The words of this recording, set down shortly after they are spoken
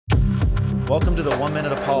Welcome to the 1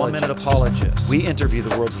 Minute Apologist. We interview the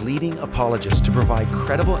world's leading apologists to provide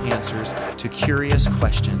credible answers to curious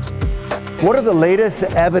questions. What are the latest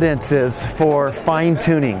evidences for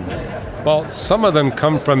fine-tuning? Well, some of them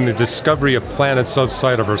come from the discovery of planets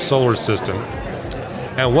outside of our solar system.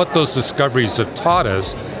 And what those discoveries have taught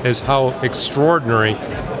us is how extraordinary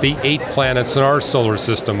the 8 planets in our solar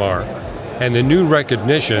system are. And the new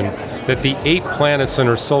recognition that the 8 planets in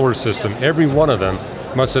our solar system, every one of them,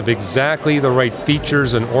 must have exactly the right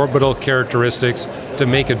features and orbital characteristics to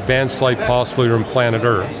make advanced life possible here on planet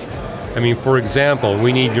Earth. I mean, for example,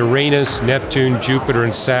 we need Uranus, Neptune, Jupiter,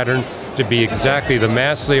 and Saturn to be exactly the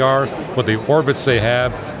mass they are, what the orbits they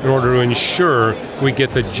have, in order to ensure we get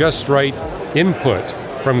the just right input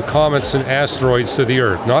from comets and asteroids to the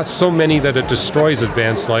Earth. Not so many that it destroys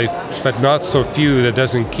advanced life, but not so few that it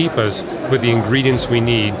doesn't keep us with the ingredients we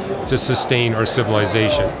need to sustain our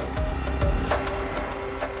civilization.